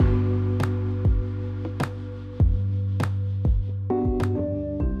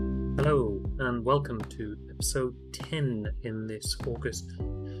and welcome to episode 10 in this August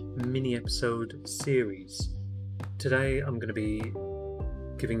mini episode series. Today I'm going to be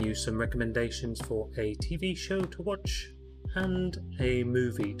giving you some recommendations for a TV show to watch and a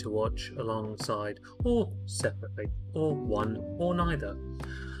movie to watch alongside or separately or one or neither.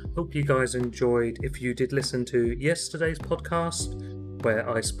 Hope you guys enjoyed. If you did listen to yesterday's podcast where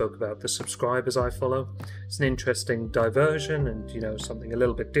I spoke about the subscribers I follow, it's an interesting diversion and something a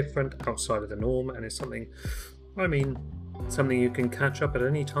little bit different outside of the norm, and it's something you can catch up at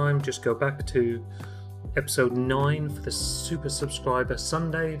any time. Just go back to episode 9 for the Super Subscriber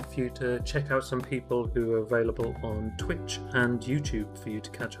Sunday for you to check out some people who are available on Twitch and YouTube for you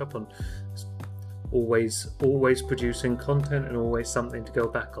to catch up on. Always producing content and always something to go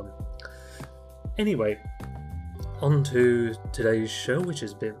back on. Anyway, on to today's show, which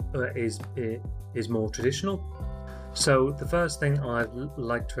is more traditional. So the first thing I'd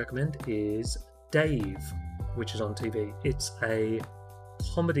like to recommend is Dave, which is on TV. It's a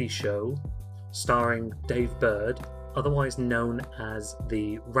comedy show starring Dave Bird, otherwise known as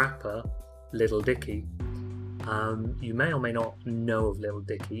the rapper Lil Dicky. You may or may not know of Lil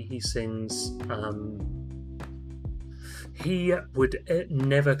Dicky. He sings. He would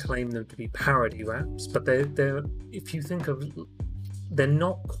never claim them to be parody raps, but they're if you think of, they're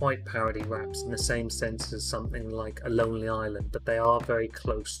not quite parody raps in the same sense as something like A Lonely Island, but they are very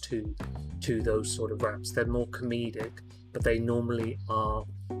close to those sort of raps. They're more comedic, but they normally are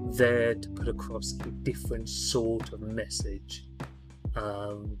there to put across a different sort of message,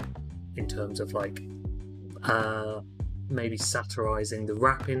 in terms of maybe satirizing the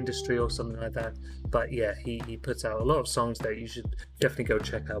rap industry or something like that. But yeah, he puts out a lot of songs that you should definitely go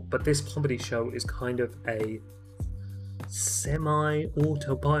check out. But this comedy show is kind of a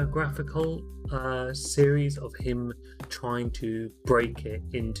semi-autobiographical series of him trying to break it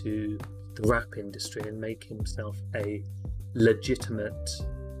into the rap industry and make himself a legitimate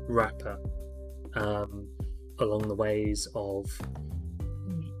rapper, along the ways of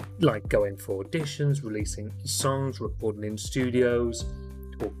going for auditions, releasing songs, recording in studios,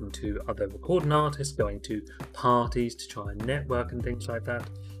 talking to other recording artists, going to parties to try and network and things like that.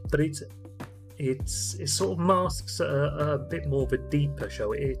 But it sort of masks a bit more of a deeper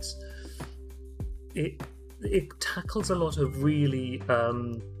show. It tackles a lot of really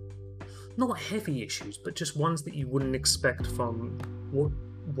not heavy issues, but just ones that you wouldn't expect from what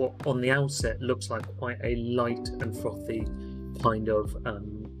on the outset looks like quite a light and frothy kind of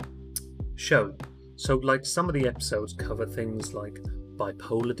show. So some of the episodes cover things like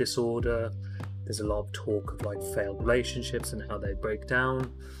bipolar disorder. There's a lot of talk of failed relationships and how they break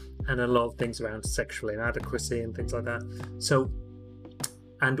down, and a lot of things around sexual inadequacy and things like that. So,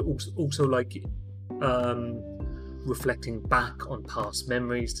 and also reflecting back on past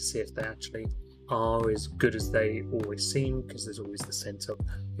memories to see if they actually are as good as they always seem, because there's always the sense of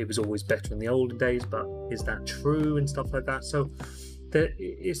it was always better in the olden days, but is that true and stuff like that. So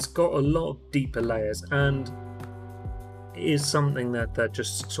it's got a lot of deeper layers, and it is something that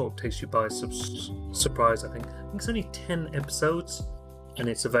just sort of takes you by surprise. I think it's only 10 episodes and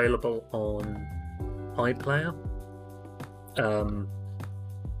it's available on iPlayer,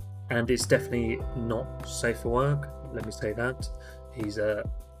 and it's definitely not safe for work, let me say that. He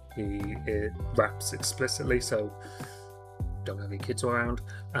raps explicitly, so don't have any kids around.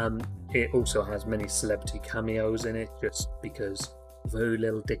 It also has many celebrity cameos in it, just because of who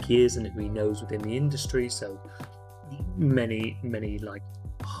Lil Dicky is and who he knows within the industry. So many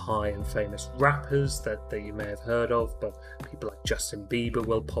high and famous rappers that you may have heard of, but people like Justin Bieber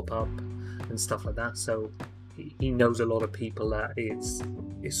will pop up and stuff like that. So he knows a lot of people that it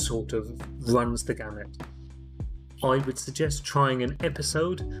sort of runs the gamut. I would suggest trying an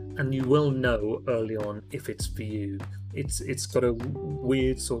episode, and you will know early on if it's for you. It's got a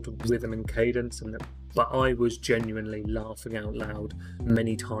weird sort of rhythm and cadence, but I was genuinely laughing out loud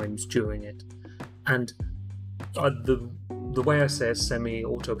many times during it. And the way I say it's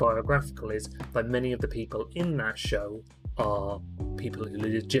semi-autobiographical is that many of the people in that show are people who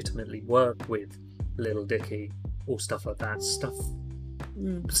legitimately work with Lil Dicky or stuff like that.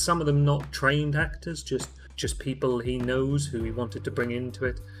 Some of them not trained actors, just people he knows who he wanted to bring into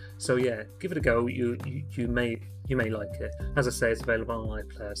it. So yeah, give it a go. You may like it. As I say, it's available on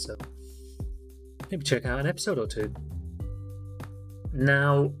iPlayer, so maybe check out an episode or two.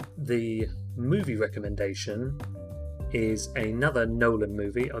 Now, the movie recommendation is another Nolan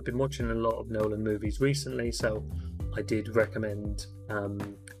movie. I've been watching a lot of Nolan movies recently, so I did recommend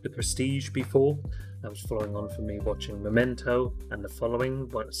The Prestige before. That was following on from me watching Memento and The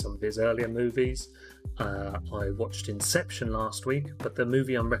Following, some of his earlier movies. I watched Inception last week, but the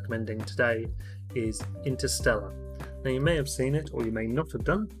movie I'm recommending today is Interstellar. Now, you may have seen it or you may not have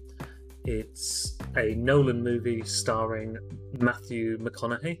done. It's a Nolan movie starring Matthew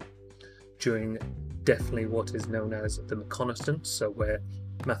McConaughey during definitely what is known as the McConaissance, so where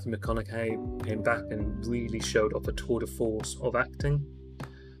Matthew McConaughey came back and really showed off a tour de force of acting.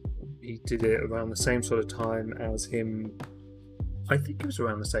 He did it around the same sort of time as him. I think it was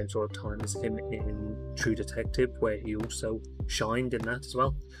around the same sort of time as him in True Detective, where he also shined in that as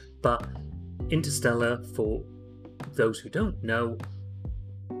well. But Interstellar, for those who don't know,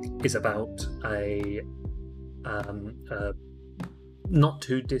 is about a not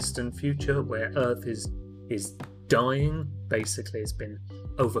too distant future where Earth is dying. Basically, it's been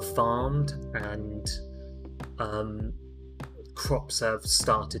over-farmed and crops have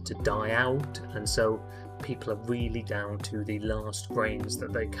started to die out, and so people are really down to the last grains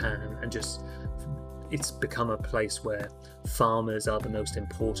that they can, and just it's become a place where farmers are the most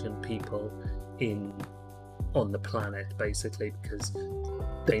important people on the planet, basically, because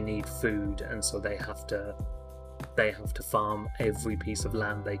they need food, and so they have to farm every piece of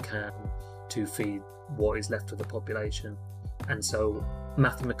land they can to feed what is left of the population. And so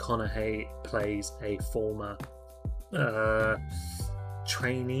Matthew McConaughey plays a former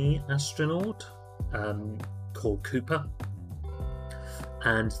trainee astronaut called Cooper,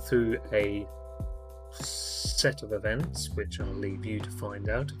 and through a set of events, which I'll leave you to find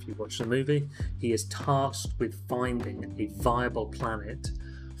out if you watch the movie, he is tasked with finding a viable planet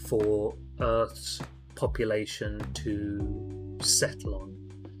for Earth's population to settle on.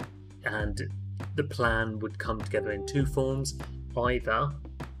 And the plan would come together in two forms. Either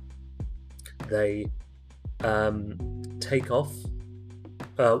they take off,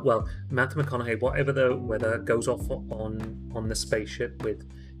 Matthew McConaughey, whatever the weather, goes off on the spaceship with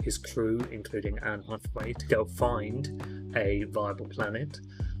his crew, including Anne Hathaway, to go find a viable planet,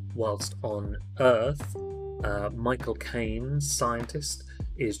 whilst on Earth, Michael Caine, scientist,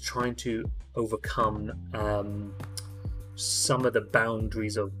 is trying to overcome some of the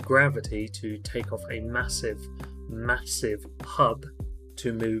boundaries of gravity to take off a massive hub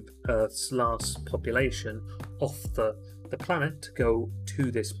to move Earth's last population off the planet to go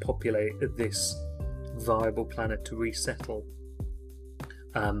to this viable planet to resettle.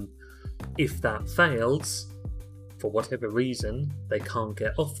 If that fails, for whatever reason, they can't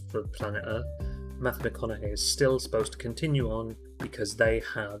get off the planet Earth, Matthew McConaughey is still supposed to continue on because they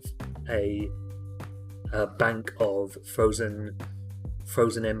have a bank of frozen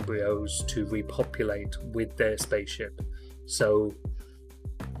embryos to repopulate with their spaceship. So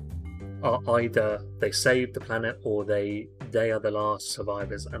either they save the planet or they are the last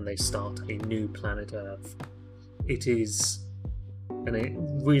survivors and they start a new planet Earth. It is a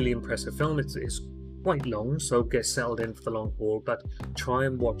really impressive film. It's quite long, so get settled in for the long haul, but try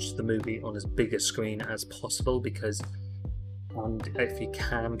and watch the movie on as big a screen as possible, because if you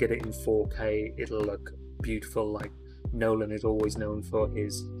can get it in 4K, it'll look beautiful. Like Nolan is always known for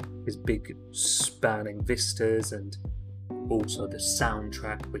his big spanning vistas, and also the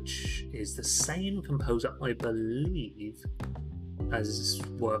soundtrack, which is the same composer, I believe, as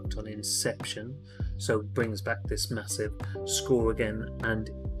worked on Inception, so brings back this massive score again. And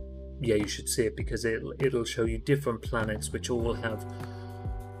yeah, you should see it because it'll show you different planets which all have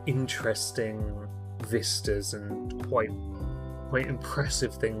interesting vistas and quite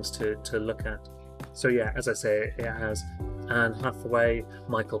impressive things to look at. So yeah, as I say, it has Anne Hathaway,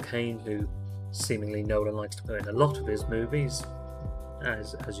 Michael Caine, who seemingly Nolan likes to put in a lot of his movies,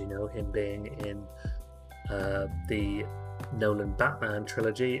 as you know, him being in the Nolan Batman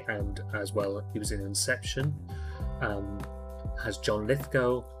trilogy, and as well he was in Inception. Has John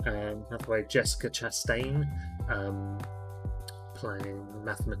Lithgow and Hathaway, Jessica Chastain playing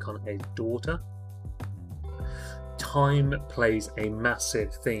Matthew McConaughey's daughter. Time plays a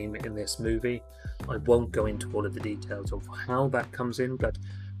massive theme in this movie. I won't go into all of the details of how that comes in, but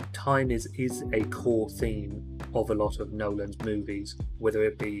time is a core theme of a lot of Nolan's movies, whether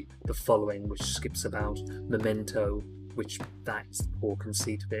it be The Following, which skips about, Memento, which that is the core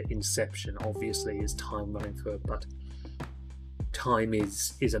conceit of it, Inception obviously is time running through it, but time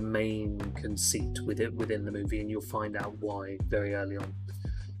is a main conceit within the movie, and you'll find out why very early on.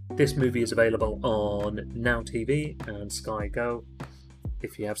 This movie is available on Now TV and Sky Go,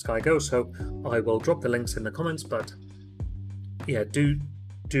 if you have Sky Go, so I will drop the links in the comments, but yeah, do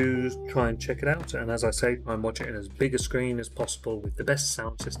try and check it out. And as I say, I'm watching it in as big a screen as possible with the best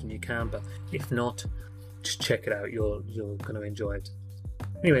sound system you can, but if not, just check it out. You're going to enjoy it.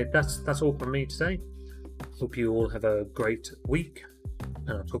 Anyway, that's all from me today. Hope you all have a great week,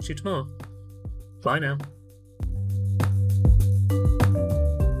 and I'll talk to you tomorrow. Bye now.